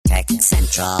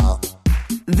Central.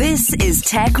 This is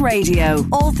Tech Radio.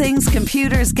 All things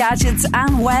computers, gadgets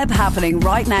and web happening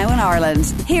right now in Ireland.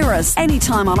 Hear us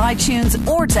anytime on iTunes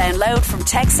or download from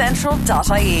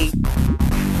techcentral.ie.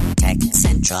 Tech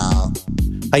Central.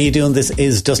 How you doing? This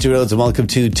is Dusty Rhodes and welcome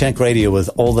to Tech Radio with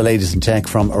all the latest in tech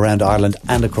from around Ireland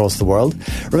and across the world.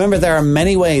 Remember, there are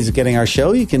many ways of getting our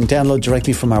show. You can download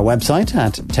directly from our website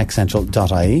at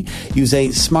techcentral.ie. Use a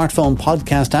smartphone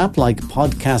podcast app like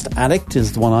Podcast Addict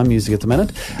is the one I'm using at the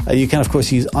minute. You can, of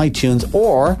course, use iTunes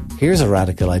or, here's a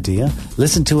radical idea,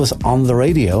 listen to us on the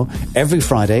radio every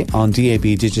Friday on DAB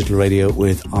Digital Radio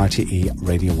with RTE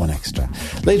Radio 1 Extra.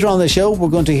 Later on the show, we're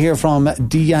going to hear from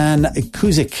Dejan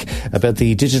Cusic about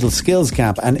the digital skills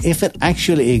gap and if it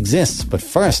actually exists. But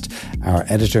first, our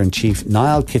editor-in-chief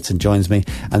Niall Kitson joins me,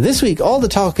 and this week all the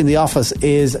talk in the office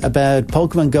is about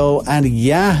Pokemon Go and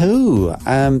Yahoo.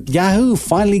 Yahoo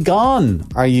finally gone.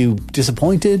 Are you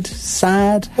disappointed?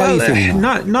 Sad? How are you feeling?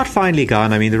 Not finally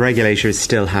gone. I mean, the regulators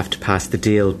still have to pass the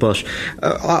deal, but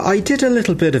I did a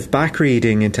little bit of back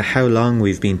reading into how long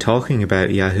we've been talking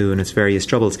about Yahoo and its various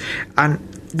troubles, and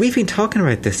we've been talking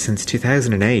about this since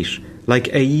 2008.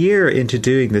 Like a year into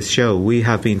doing this show, we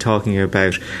have been talking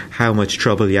about how much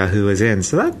trouble Yahoo is in.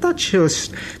 So that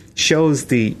shows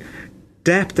the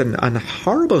depth and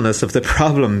horribleness of the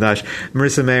problem that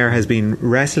Marissa Mayer has been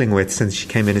wrestling with since she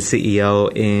came in as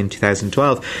CEO in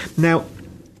 2012. Now,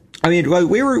 I mean, well,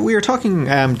 we were talking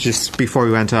just before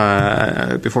we went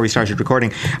before we started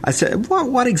recording. I said,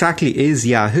 what exactly is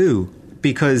Yahoo?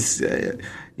 Because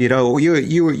you know,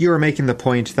 you were making the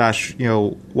point that, you know,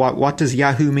 what does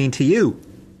Yahoo mean to you?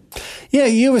 Yeah,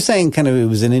 you were saying kind of it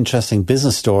was an interesting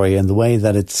business story and the way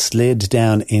that it slid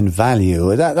down in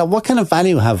value. What kind of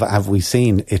value have we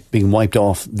seen it being wiped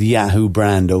off the Yahoo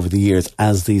brand over the years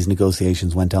as these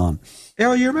negotiations went on?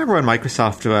 Yeah, you remember when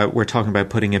Microsoft were talking about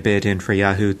putting a bid in for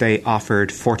Yahoo, they offered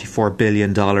 $44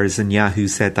 billion and Yahoo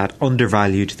said that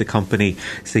undervalued the company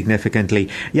significantly.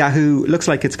 Yahoo looks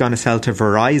like it's going to sell to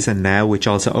Verizon now, which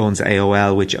also owns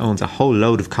AOL, which owns a whole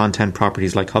load of content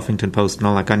properties like Huffington Post and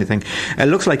all that kind of thing. It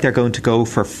looks like they're going to go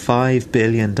for $5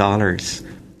 billion.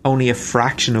 Only a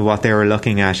fraction of what they were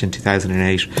looking at in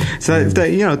 2008. So,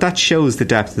 that shows the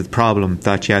depth of the problem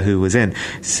that Yahoo was in.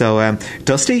 So,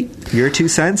 Dusty, your 2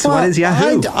 cents, what is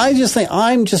Yahoo? I just think,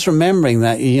 I'm just remembering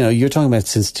that, you know, you're talking about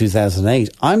since 2008.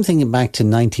 I'm thinking back to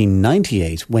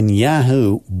 1998 when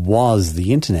Yahoo was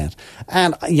the internet.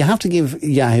 And you have to give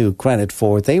Yahoo credit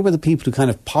for, they were the people who kind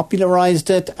of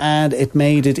popularized it and it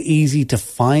made it easy to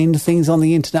find things on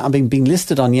the internet. I mean, being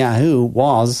listed on Yahoo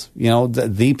was, you know,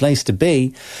 the place to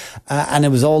be. And it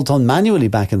was all done manually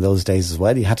back in those days as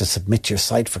well. You had to submit your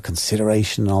site for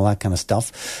consideration and all that kind of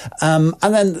stuff. And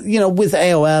then, you know, with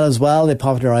AOL as well, they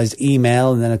popularized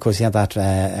email. And then, of course, you had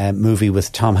that movie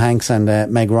with Tom Hanks and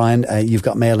Meg Ryan, You've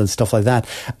Got Mail and stuff like that.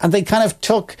 And they kind of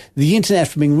took the internet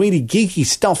from being really geeky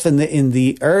stuff in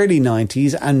the early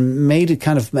 90s and made it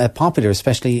kind of popular,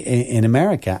 especially in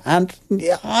America. And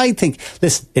I think,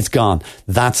 listen, it's gone.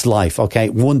 That's life. Okay.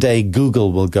 One day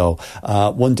Google will go.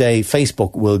 One day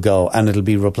Facebook will go and it'll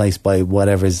be replaced by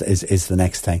whatever is the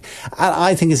next thing. And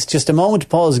I think it's just a moment to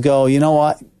pause and go, you know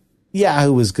what?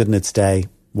 Yahoo was good in its day.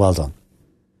 Well done.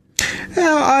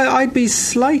 I'd be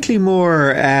slightly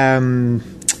more, I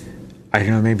don't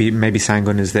know, maybe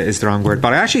sanguine is the wrong word,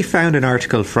 but I actually found an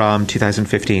article from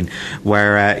 2015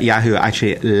 where Yahoo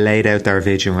actually laid out their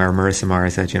vision, where Marissa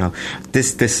Mayer said, you know,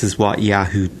 this is what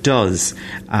Yahoo does.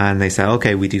 And they said,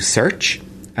 okay, we do search.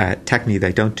 Technically,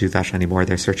 they don't do that anymore.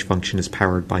 Their search function is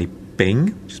powered by Bing,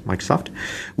 which is Microsoft.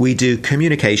 We do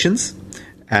communications.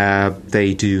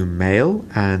 They do mail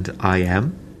and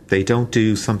IM. They don't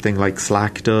do something like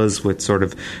Slack does with sort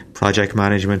of project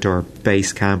management, or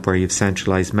Basecamp where you have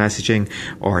centralized messaging,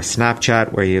 or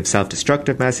Snapchat where you have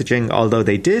self-destructive messaging, although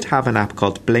they did have an app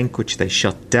called Blink which they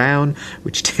shut down,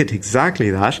 which did exactly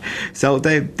that. So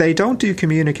they don't do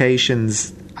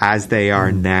communications as they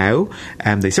are now.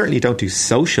 They certainly don't do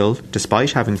social,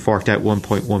 despite having forked out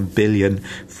 $1.1 billion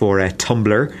for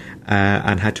Tumblr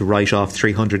and had to write off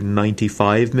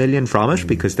 $395 million from it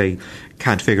because they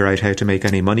can't figure out how to make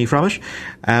any money from it.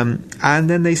 And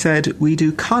then they said, we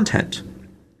do content,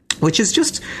 which is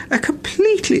just a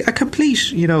complete,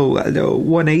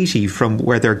 180 from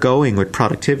where they're going with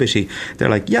productivity. They're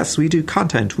like, yes, we do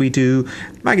content, we do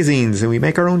magazines, and we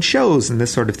make our own shows and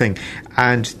this sort of thing.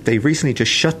 And they recently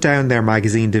just shut down their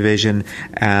magazine division.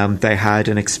 They had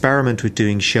an experiment with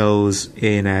doing shows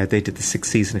they did the 6th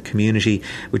season of Community,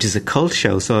 which is a cult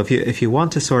show. So if you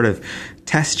want to sort of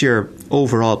test your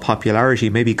overall popularity,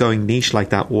 maybe going niche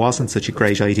like that wasn't such a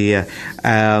great idea,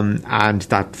 and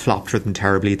that flopped for them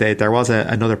terribly. there was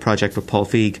another project with Paul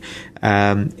Feig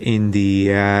in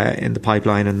the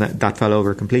pipeline, and that fell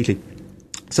over completely.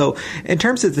 So in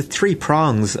terms of the three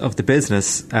prongs of the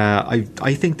business,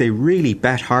 I think they really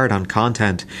bet hard on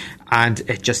content, and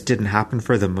it just didn't happen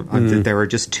for them. There were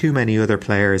just too many other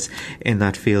players in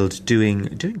that field doing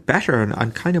better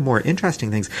and kind of more interesting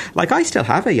things. Like, I still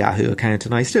have a Yahoo account,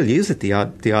 and I still use it the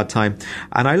odd time.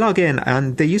 And I log in,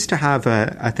 and they used to have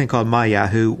a thing called My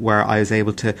Yahoo, where I was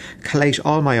able to collate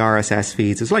all my RSS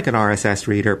feeds. It was like an RSS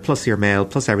reader, plus your mail,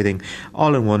 plus everything,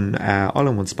 all in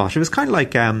one spot. It was kind of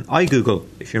like iGoogle,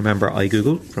 if you remember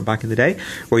iGoogle from back in the day,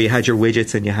 where you had your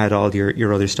widgets and you had all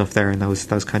your other stuff there, and that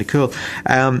was kind of cool.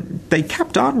 They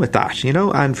kept on with that,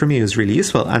 and for me it was really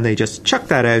useful, and they just chucked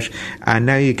that out, and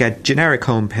now you get generic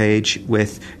homepage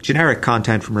with generic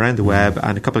content from around the web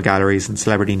and a couple of galleries and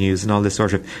celebrity news and all this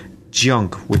sort of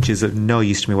junk, which is of no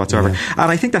use to me whatsoever.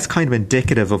 And I think that's kind of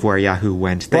indicative of where Yahoo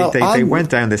went. They went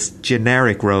down this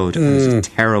generic road, and it was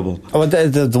just terrible. Well,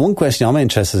 the one question I'm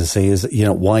interested to see is,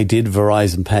 why did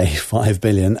Verizon pay $5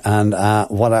 billion, and how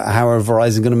are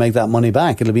Verizon going to make that money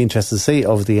back? It'll be interesting to see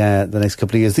over the next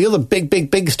couple of years. The other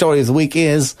big story of the week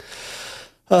is,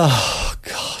 oh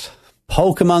God,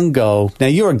 Pokemon Go. Now,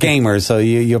 you're a gamer, so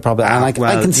you're probably... and I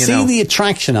can see the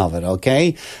attraction of it,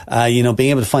 okay? Being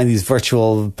able to find these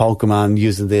virtual Pokemon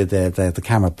using the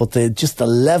camera. But just the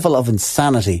level of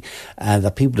insanity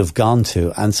that people have gone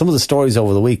to, and some of the stories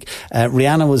over the week.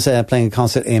 Rihanna was playing a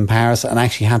concert in Paris and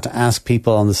actually had to ask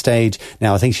people on the stage...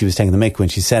 Now, I think she was taking the mick when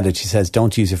she said it. She says,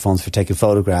 don't use your phones for taking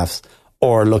photographs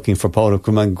or looking for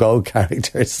Pokemon Go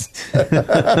characters. And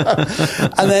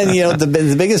then,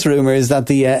 the biggest rumour is that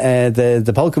the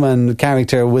Pokemon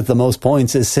character with the most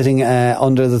points is sitting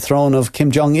under the throne of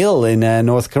Kim Jong-il in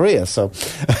North Korea. So,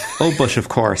 but of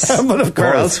course. But of course.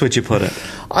 Where else would you put it?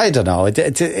 I don't know.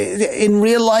 In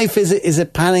real life, is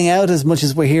it panning out as much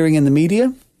as we're hearing in the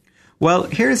media? Well,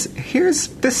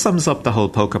 this sums up the whole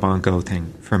Pokemon Go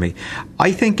thing for me.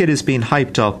 I think it has been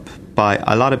hyped up by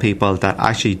a lot of people that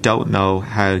actually don't know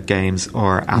how games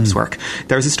or apps work.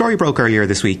 There was a story broke earlier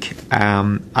this week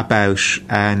about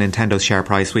Nintendo's share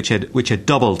price, which had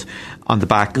doubled on the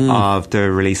back of the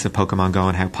release of Pokemon Go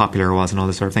and how popular it was and all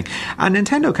this sort of thing. And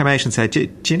Nintendo came out and said, do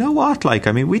you know what?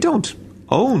 We don't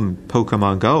own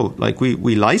Pokemon Go.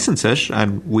 We license it,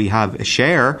 and we have a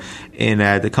share in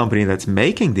the company that's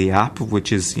making the app,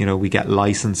 which is, we get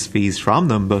license fees from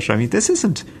them. But this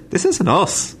isn't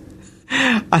us.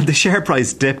 And the share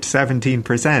price dipped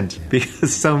 17%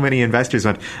 because so many investors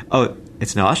went, oh,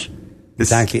 it's not.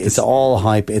 Exactly. It's all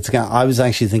hype. I was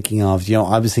actually thinking of,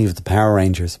 the Power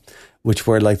Rangers, which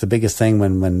were like the biggest thing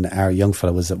when our young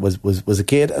fella was a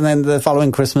kid, and then the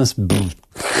following Christmas,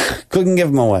 couldn't give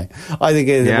them away. I think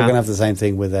we're going to have the same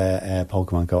thing with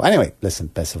Pokemon Go. Anyway, listen,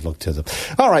 best of luck to them.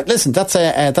 All right, listen, that's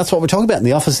what we're talking about in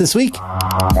the office this week.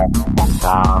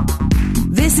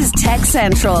 This is Tech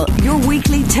Central, your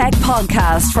weekly tech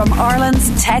podcast from Ireland's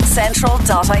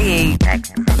techcentral.ie.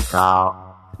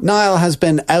 Niall has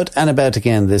been out and about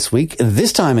again this week,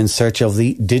 this time in search of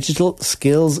the digital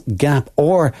skills gap.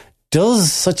 Or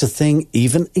does such a thing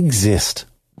even exist?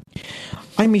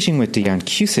 I'm meeting with Dejan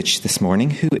Cusic this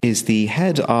morning, who is the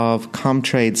head of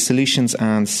Comtrade Solutions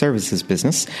and Services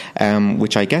business,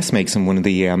 which I guess makes him one of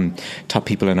the top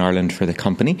people in Ireland for the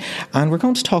company. And we're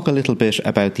going to talk a little bit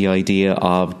about the idea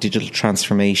of digital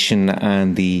transformation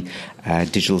and the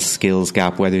digital skills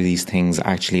gap, whether these things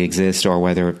actually exist or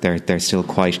whether they're still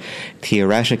quite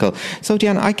theoretical. So,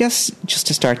 Dejan, I guess just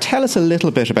to start, tell us a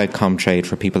little bit about Comtrade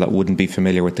for people that wouldn't be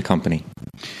familiar with the company.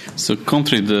 So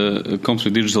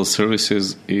Comtrade Digital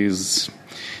Services is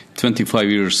 25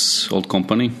 years old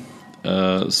company.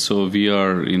 So we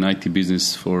are in IT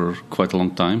business for quite a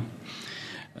long time.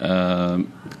 The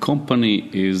company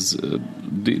is,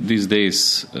 these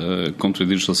days, Comtrade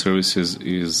Digital Services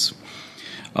is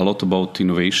a lot about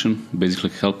innovation,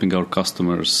 basically helping our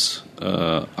customers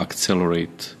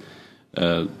accelerate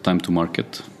time to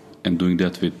market, and doing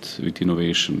that with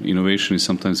innovation. Innovation is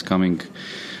sometimes coming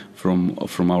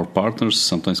from our partners,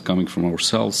 sometimes coming from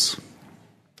ourselves.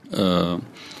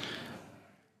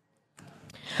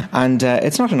 And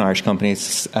it's not an Irish company,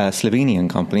 it's a Slovenian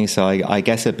company, so I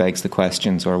guess it begs the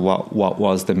questions, or what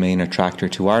was the main attractor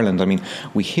to Ireland? I mean,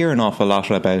 we hear an awful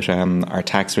lot about our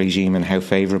tax regime and how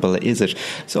favourable is it.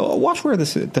 So what were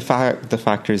the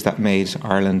factors that made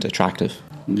Ireland attractive?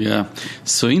 Yeah,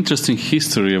 so interesting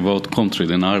history about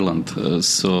Comtrade in Ireland.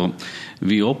 So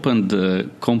we opened the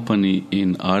company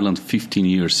in Ireland 15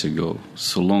 years ago,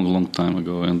 so long time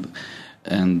ago,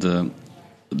 and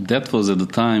that was at the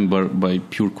time by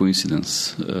pure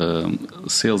coincidence.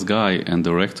 Sales guy and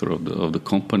director of the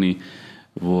company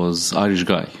was Irish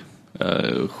guy.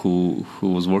 who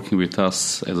was working with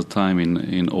us at the time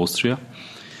in Austria,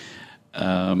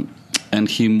 and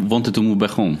he wanted to move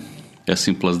back home. As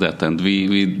simple as that, and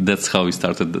that's how we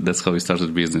started. That's how we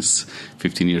started business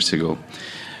 15 years ago.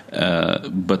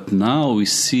 But now we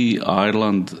see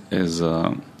Ireland as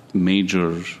a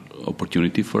major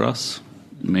opportunity for us,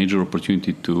 major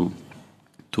opportunity to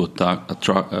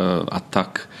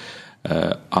attack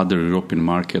other European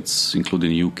markets,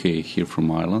 including UK here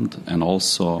from Ireland, and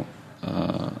also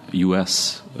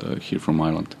US here from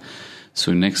Ireland.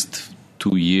 So in next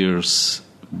 2 years,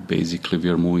 basically we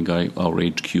are moving our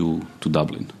HQ to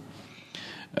Dublin.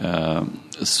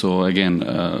 So again,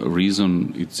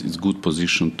 reason it's good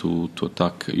position to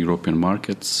attack European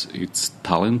markets. It's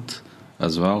talent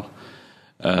as well.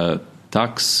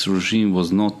 Tax regime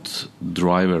was not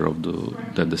driver of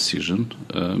that decision.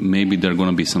 Maybe there are going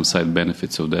to be some side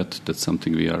benefits of that. That's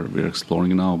something we're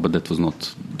exploring now, but that was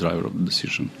not driver of the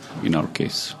decision in our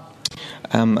case.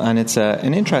 And it's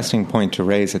an interesting point to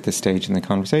raise at this stage in the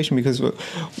conversation, because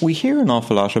we hear an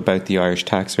awful lot about the Irish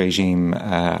tax regime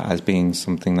as being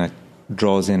something that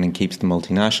draws in and keeps the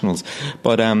multinationals,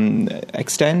 but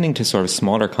extending to sort of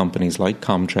smaller companies like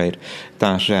Comtrade,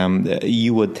 that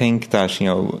you would think that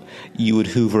you would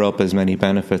hoover up as many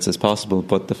benefits as possible,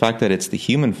 but the fact that it's the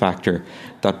human factor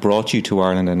that brought you to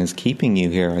Ireland and is keeping you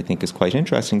here, I think, is quite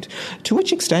interesting. To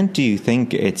which extent do you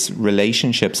think it's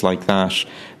relationships like that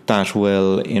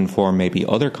will inform maybe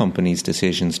other companies'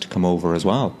 decisions to come over as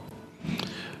well?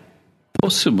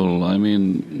 Possible. I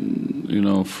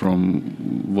mean, from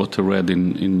what I read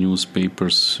in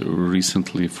newspapers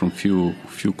recently from few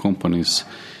companies,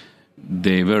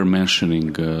 they were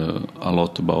mentioning a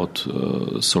lot about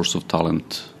source of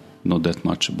talent, not that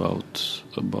much about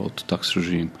tax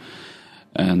regime.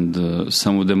 And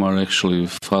some of them are actually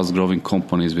fast-growing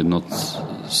companies with not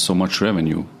so much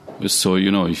revenue. So,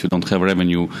 if you don't have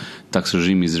revenue, tax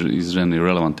regime is really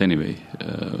irrelevant anyway,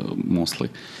 mostly.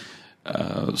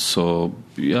 So,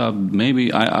 yeah,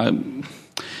 maybe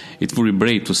it would be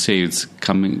brave to say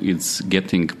it's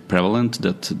getting prevalent,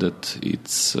 that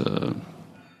it's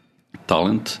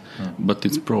talent, but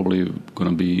it's probably going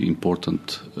to be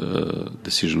important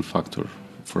decision factor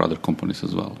for other companies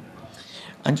as well.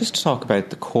 And just to talk about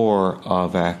the core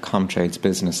of Comtrade's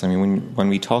business, I mean, when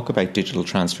we talk about digital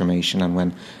transformation and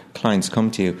when clients come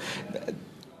to you,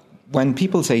 when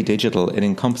people say digital, it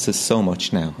encompasses so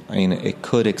much now. I mean, it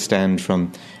could extend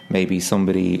from maybe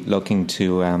somebody looking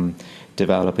to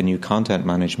develop a new content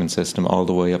management system all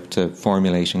the way up to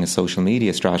formulating a social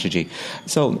media strategy.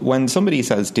 So when somebody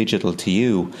says digital to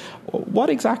you, what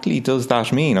exactly does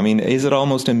that mean? I mean, is it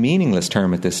almost a meaningless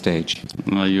term at this stage?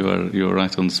 You're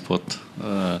right on the spot.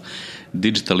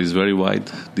 Digital is very wide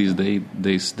these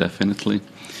days, definitely.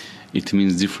 It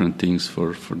means different things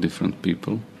for different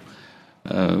people.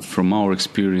 From our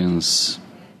experience,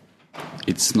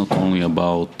 it's not only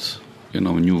about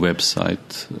new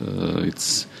website.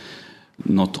 It's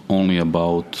not only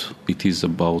about, it is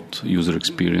about user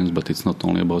experience, but it's not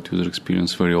only about user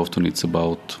experience. Very often it's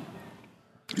about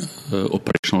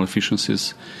operational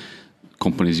efficiencies.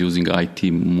 Companies using IT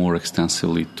more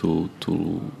extensively to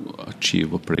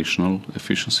achieve operational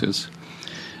efficiencies.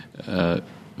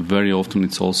 Very often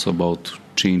it's also about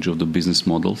change of the business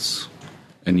models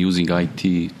and using IT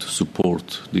to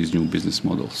support these new business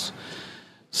models.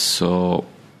 So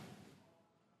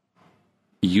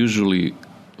usually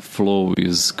flow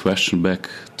is question back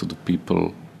to the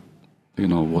people,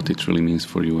 what it really means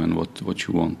for you and what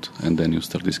you want, and then you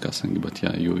start discussing. But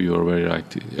yeah, you are very right.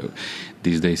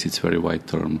 These days it's very wide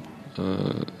term,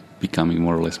 becoming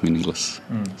more or less meaningless.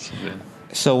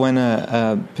 So when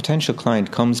a potential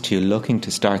client comes to you looking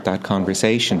to start that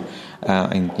conversation,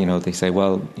 and they say,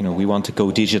 well, we want to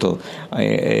go digital,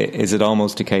 is it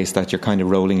almost a case that you're kind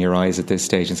of rolling your eyes at this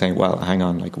stage and saying, well, hang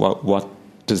on, like what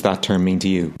does that term mean to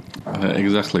you?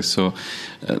 Exactly. So,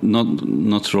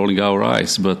 not rolling our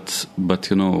eyes, but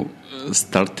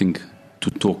starting to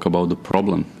talk about the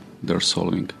problem they're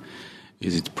solving.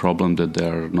 Is it a problem that they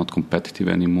are not competitive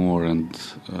anymore, and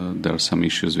there are some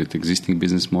issues with existing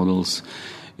business models?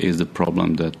 Is the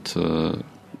problem that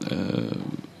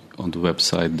on the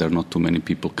website there are not too many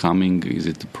people coming? Is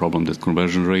it the problem that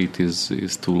conversion rate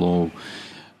is too low?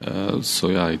 So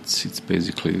yeah, it's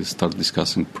basically start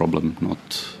discussing problem,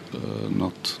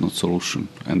 not solution,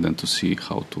 and then to see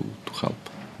how to help.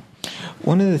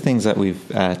 One of the things that we've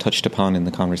touched upon in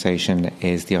the conversation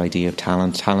is the idea of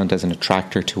talent as an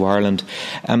attractor to Ireland.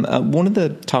 One of the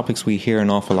topics we hear an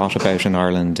awful lot about in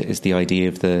Ireland is the idea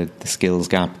of the skills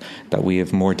gap, that we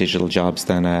have more digital jobs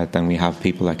than we have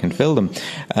people that can fill them.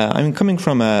 I mean, coming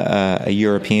from a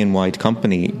European-wide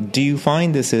company, do you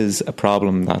find this is a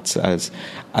problem that's as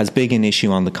big an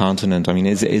issue on the continent? I mean,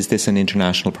 is this an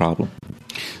international problem?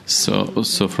 So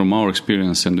from our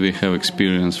experience, and we have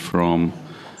experience from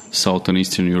South and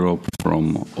Eastern Europe,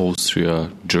 from Austria,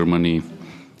 Germany,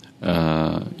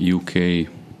 UK,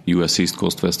 US East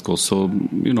Coast, West Coast. So,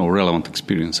 relevant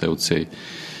experience, I would say.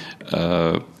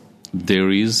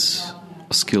 There is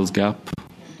a skills gap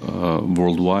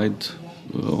worldwide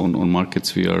on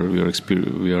markets we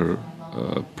are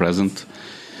present.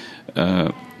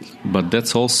 But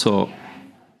that's also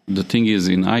the thing is,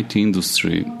 in IT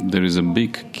industry, there is a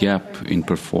big gap in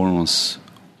performance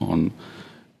on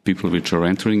people which are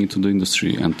entering into the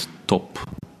industry and top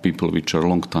people which are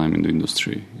long time in the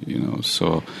industry.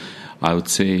 So I would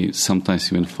say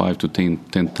sometimes even 5 to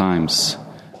 10 times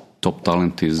top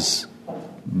talent is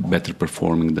better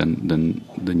performing than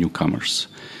the newcomers,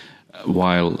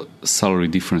 while salary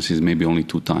difference is maybe only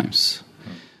 2 times.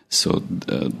 So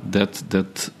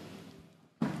that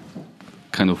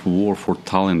kind of war for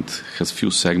talent has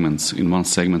few segments. In one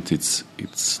segment, it's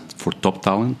for top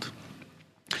talent,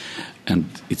 and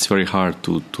it's very hard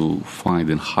to find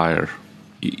and hire,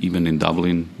 even in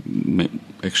Dublin.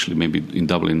 Actually, maybe in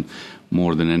Dublin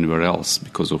more than anywhere else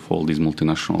because of all these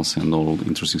multinationals and all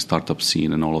interesting startup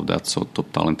scene and all of that. So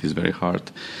top talent is very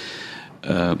hard.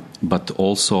 But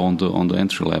also on the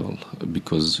entry level,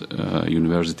 because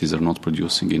universities are not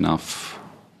producing enough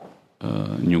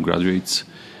new graduates,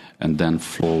 and then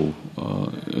flow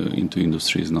into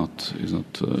industry is not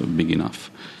big enough.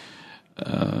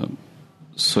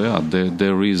 So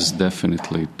there is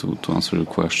definitely, to answer your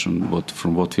question, but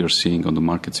from what we are seeing on the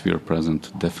markets we are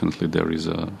present, definitely there is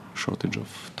a shortage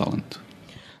of talent.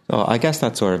 So I guess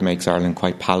that sort of makes Ireland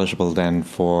quite palatable then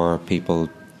for people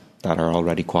that are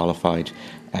already qualified,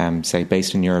 say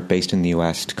based in Europe, based in the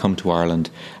US, to come to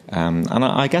Ireland. And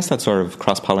I guess that sort of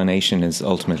cross-pollination is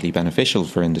ultimately beneficial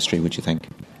for industry, would you think?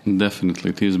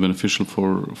 Definitely, it is beneficial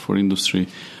for industry.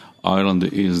 Ireland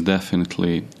is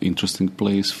definitely interesting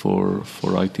place for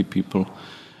IT people.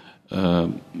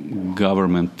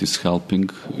 Government is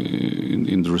helping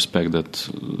in the respect that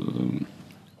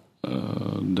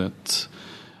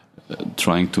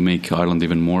trying to make Ireland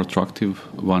even more attractive.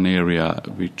 One area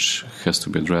which has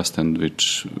to be addressed and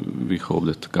which we hope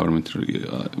that the government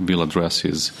will address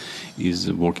is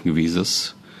working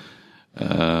visas,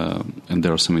 and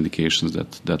there are some indications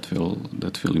that will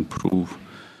improve.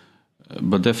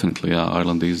 But definitely,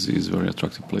 Ireland is a very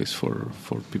attractive place for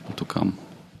people to come.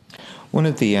 One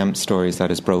of the stories that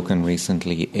has broken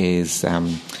recently is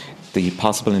the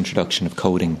possible introduction of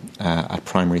coding at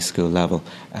primary school level,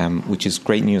 which is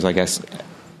great news, I guess,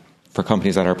 for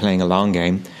companies that are playing a long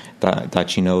game, that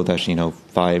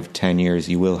 5-10 years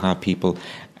you will have people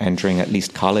entering at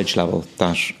least college level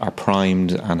that are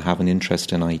primed and have an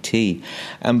interest in IT.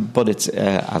 But it's,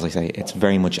 as I say, it's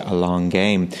very much a long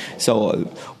game. So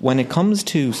when it comes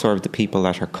to sort of the people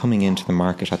that are coming into the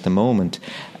market at the moment,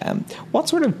 what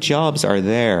sort of jobs are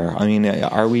there? I mean,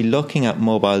 are we looking at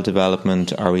mobile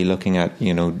development? Are we looking at,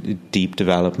 deep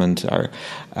development or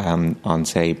on,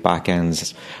 say, back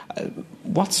ends?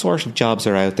 What sort of jobs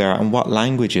are out there, and what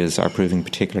languages are proving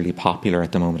particularly popular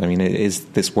at the moment? I mean, is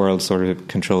this world sort of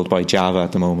controlled by Java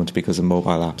at the moment because of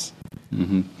mobile apps?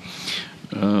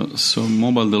 Mm-hmm. So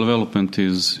mobile development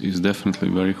is definitely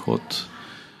very hot,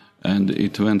 and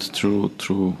it went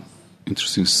through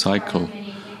interesting cycle.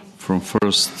 From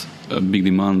first, a big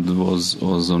demand was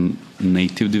on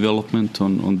native development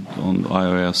on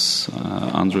iOS,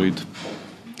 Android.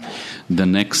 The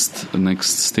next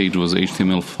stage was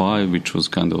HTML5, which was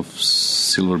kind of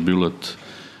silver bullet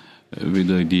with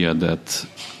the idea that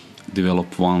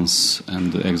develop once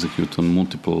and execute on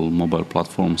multiple mobile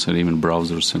platforms and even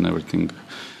browsers and everything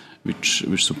which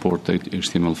support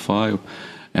HTML5.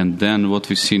 And then what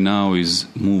we see now is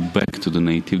move back to the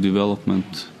native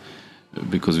development,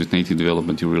 because with native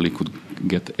development you really could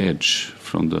get edge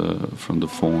from the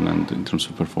phone and in terms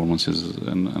of performances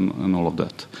and all of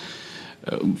that.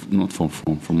 Not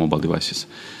from mobile devices.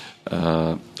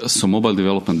 So mobile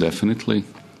development definitely.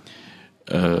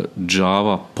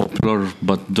 Java popular,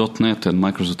 but .NET and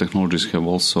Microsoft technologies have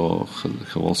also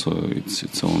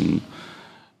its own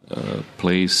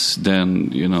place.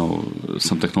 Then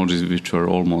some technologies which were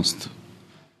almost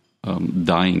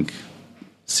dying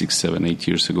 6, 7, 8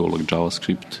 years ago, like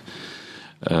JavaScript.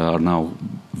 are now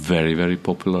very, very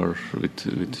popular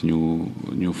with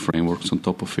new frameworks on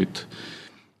top of it.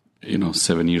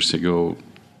 7 years ago,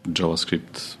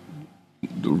 JavaScript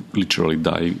literally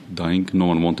dying. No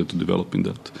one wanted to develop in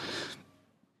that.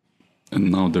 And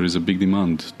now there is a big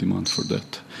demand for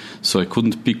that. So I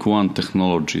couldn't pick one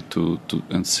technology to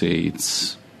and say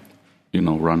it's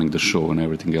running the show and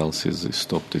everything else is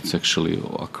stopped. It's actually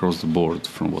across the board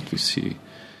from what we see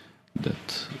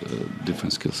that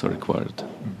different skills are required.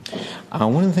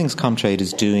 One of the things Comtrade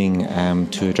is doing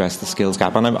to address the skills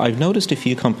gap, and I've noticed a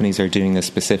few companies are doing this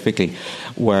specifically,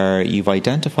 where you've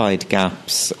identified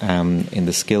gaps in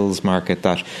the skills market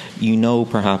that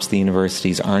perhaps the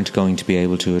universities aren't going to be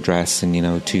able to address in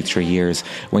 2-3 years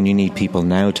when you need people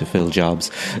now to fill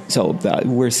jobs. So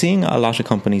we're seeing a lot of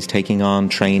companies taking on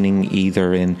training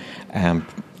either in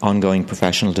ongoing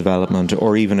professional development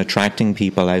or even attracting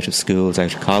people out of schools,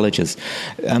 out of colleges.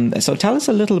 So tell us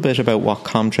a little bit about what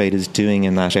Comtrade is doing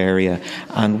in that area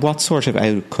and what sort of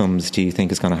outcomes do you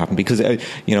think is going to happen? Because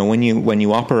when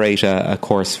you operate a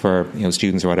course for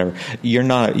students or whatever,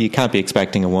 you can't be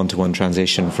expecting a one-to-one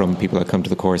transition from people that come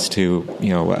to the course to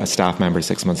a staff member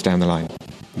 6 months down the line.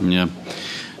 Yeah.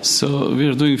 So we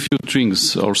are doing a few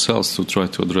things ourselves to try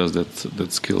to address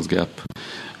that skills gap.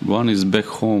 One is back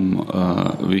home,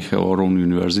 we have our own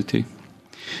university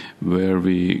where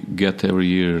we get every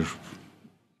year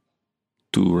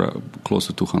close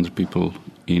to 200 people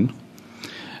in.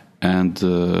 And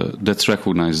that's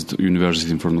recognized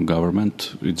university from the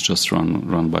government. It's just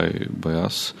run by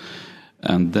us.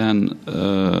 And then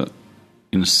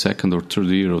in the second or third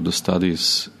year of the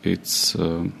studies, it's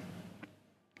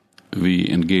we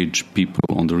engage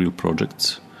people on the real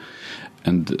projects.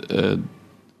 And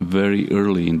very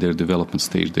early in their development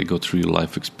stage, they got real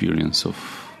life experience of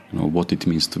what it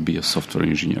means to be a software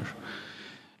engineer.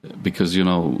 Because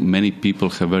many people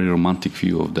have very romantic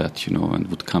view of that, and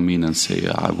would come in and say,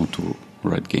 I want to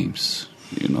write games,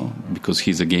 because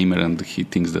he's a gamer and he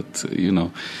thinks that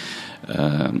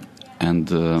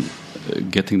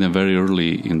getting them very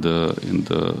early in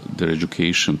their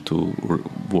education to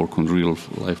work on real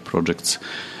life projects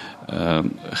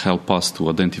help us to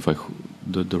identify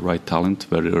the right talent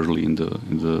very early in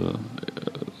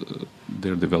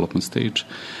their development stage,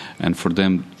 and for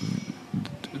them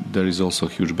there is also a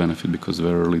huge benefit because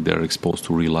very early they are exposed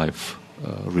to real life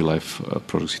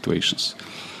project situations.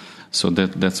 So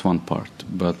that's one part.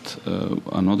 But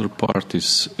another part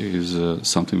is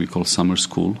something we call summer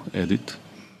school edit.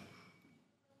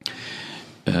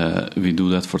 We do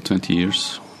that for 20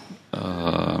 years,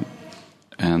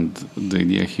 and the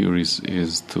idea here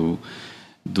is to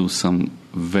do some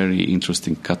very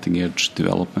interesting cutting-edge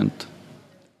development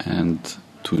and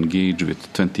to engage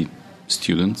with 20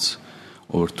 students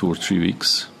over 2 or 3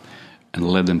 weeks and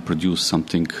let them produce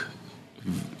something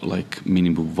like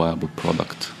minimum viable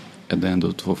product at the end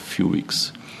of a few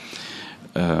weeks.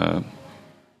 Back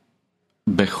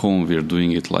home, we're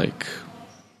doing it like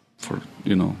for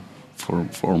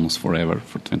almost forever,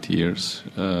 for 20 years.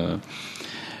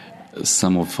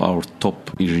 Some of our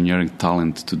top engineering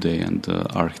talent today and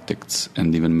architects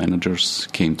and even managers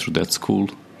came through that school.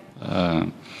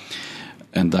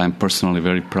 And I'm personally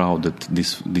very proud that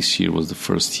this year was the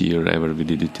first year ever we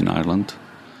did it in Ireland.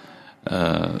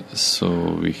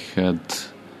 So we had,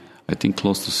 I think,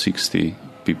 close to 60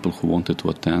 people who wanted to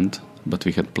attend, but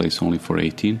we had place only for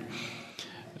 18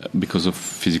 because of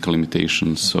physical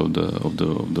limitations of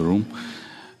the room.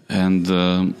 And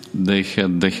they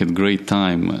had great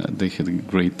time. They had a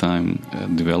great time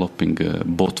developing a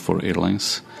bot for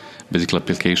airlines. Basically,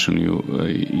 application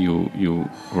you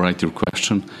write your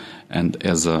question, and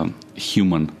as a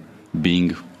human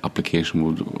being, application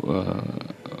would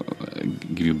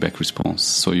give you back response.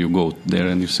 So you go there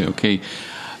and you say, okay,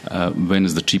 when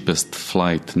is the cheapest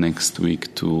flight next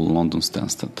week to London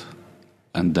Stansted?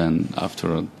 And then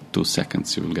after 2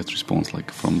 seconds, you will get response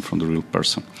like from the real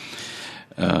person.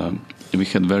 We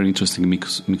had very interesting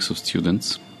mix of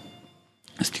students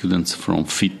from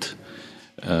FIT,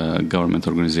 government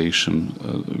organization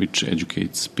which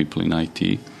educates people in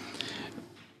IT.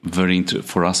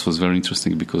 For us was very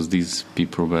interesting because these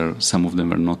people some of them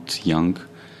were not young,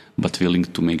 but willing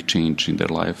to make change in their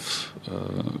life,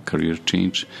 career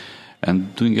change,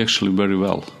 and doing actually very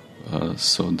well.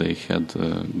 So they had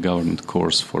a government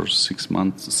course for 6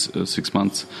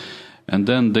 months, and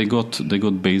then they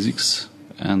got basics.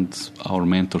 And our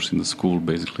mentors in the school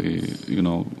basically,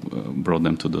 brought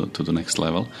them to the next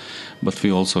level. But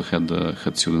we also had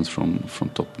students from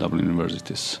top Dublin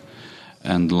universities.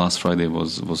 And last Friday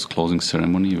was closing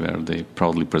ceremony where they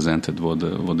proudly presented what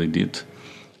they did,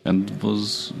 and it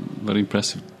was very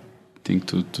impressive thing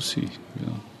to see.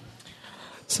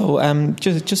 So,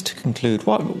 just to conclude,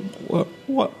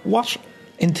 what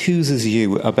enthuses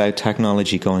you about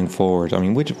technology going forward? I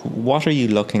mean, what are you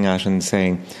looking at and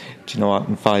saying, do you know what,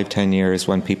 in 5-10 years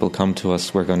when people come to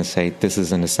us, we're going to say this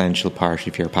is an essential part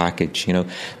of your package?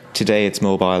 Today it's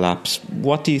mobile apps.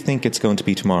 What do you think it's going to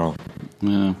be tomorrow?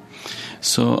 Yeah.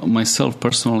 So myself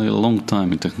personally, a long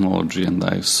time in technology, and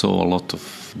I saw a lot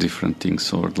of different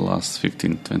things over the last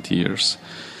 15-20 years.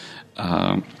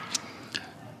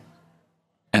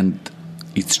 And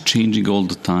it's changing all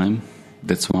the time.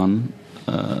 That's one.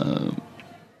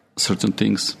 Certain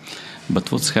things.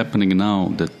 But what's happening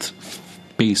now, that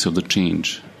pace of the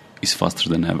change is faster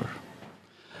than ever.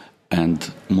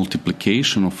 And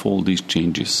multiplication of all these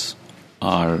changes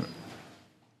are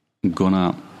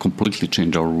gonna completely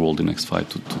change our world in the next 5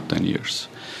 to 10 years.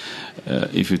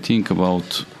 If you think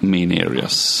about main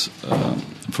areas,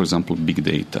 for example, big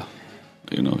data.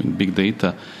 In big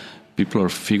data, people are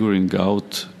figuring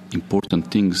out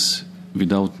important things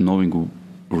without knowing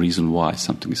reason why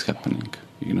something is happening.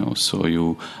 So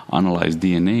you analyze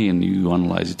DNA and you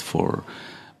analyze it for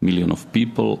million of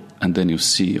people, and then you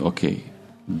see, okay,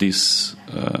 this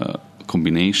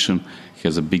combination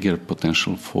has a bigger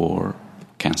potential for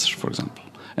cancer, for example.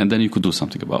 And then you could do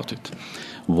something about it.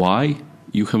 Why?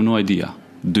 You have no idea.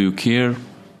 Do you care?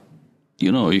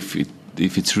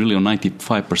 If it's really on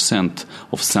 95%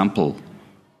 of sample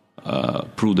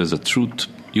proved as a truth,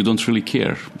 you don't really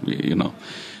care,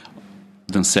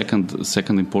 Then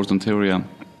second important area,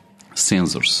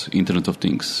 sensors, Internet of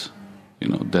Things. We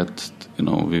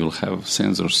will have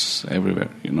sensors everywhere.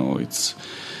 It's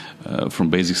from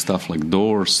basic stuff like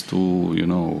doors to,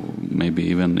 maybe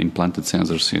even implanted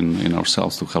sensors in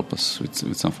ourselves to help us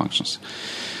with some functions.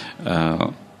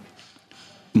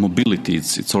 Mobility,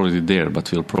 it's already there, but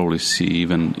we'll probably see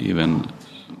even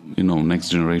next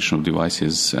generation of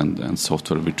devices and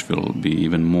software which will be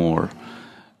even more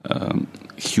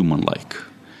human-like.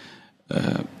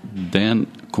 Then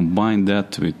combine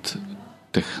that with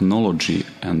technology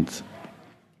and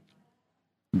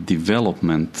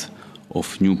development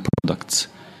of new products,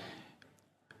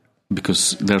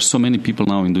 because there are so many people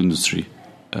now in the industry.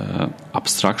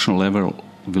 Abstraction level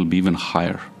will be even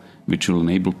higher, which will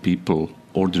enable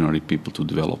ordinary people to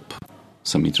develop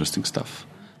some interesting stuff.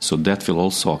 So that will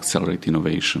also accelerate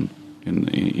innovation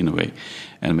in a way.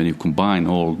 And when you combine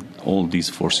all these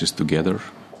forces together,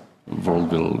 the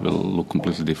world will look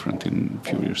completely different in a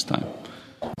few years' time.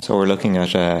 So we're looking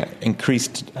at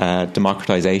increased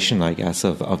democratization, I guess,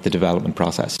 of the development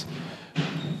process.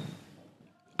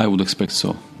 I would expect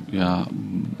so, yeah.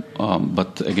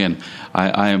 But again,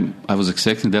 I was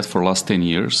expecting that for the last 10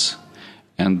 years.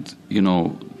 And,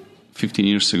 15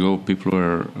 years ago, people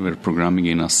were programming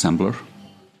in assembler,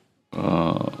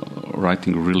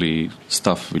 writing really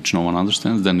stuff which no one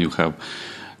understands. Then you have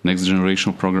next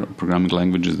generation of programming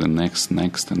languages, the next,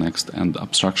 and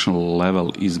abstraction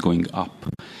level is going up,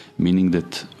 meaning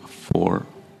that for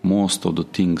most of the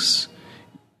things,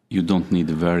 you don't need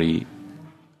very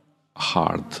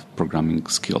hard programming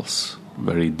skills,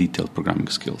 very detailed programming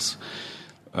skills.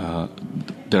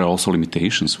 There are also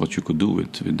limitations what you could do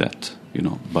with that,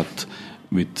 but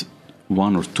with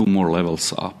one or two more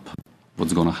levels up,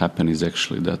 what's going to happen is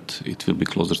actually that it will be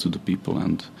closer to the people,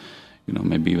 and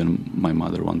maybe even my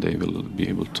mother one day will be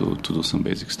able to do some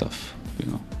basic stuff.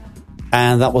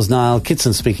 And that was Niall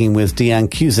Kitson speaking with Dejan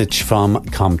Cusic from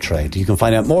Comtrade. You can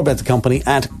find out more about the company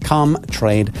at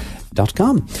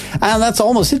comtrade.com. And that's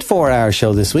almost it for our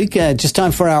show this week. Just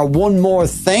time for our one more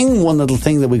thing, one little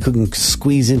thing that we couldn't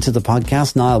squeeze into the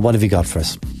podcast. Niall, what have you got for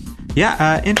us?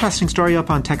 Yeah, interesting story up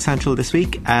on Tech Central this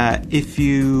week. If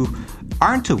you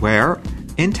aren't aware,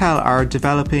 Intel are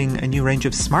developing a new range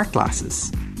of smart glasses.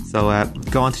 So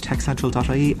go on to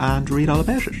techcentral.ie and read all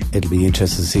about it. It'll be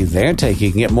interesting to see their take. You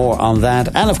can get more on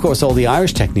that. And, of course, all the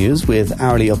Irish tech news with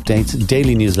hourly updates,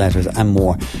 daily newsletters and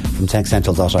more from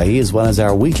techcentral.ie, as well as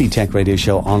our weekly tech radio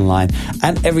show online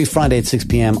and every Friday at 6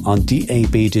 p.m. on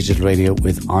DAB Digital Radio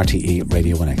with RTE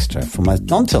Radio 1 Extra.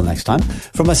 Until next time,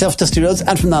 from myself, Dusty Rhodes,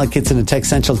 and from Niall Kitson and Tech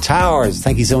Central Towers,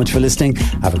 thank you so much for listening.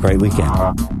 Have a great weekend.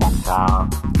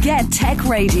 Get Tech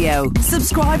Radio.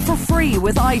 Subscribe for free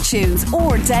with iTunes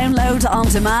or download on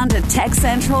demand at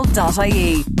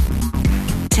techcentral.ie.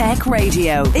 Tech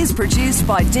Radio is produced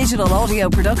by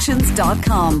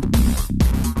digitalaudioproductions.com.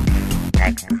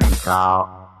 Tech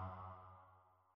Central.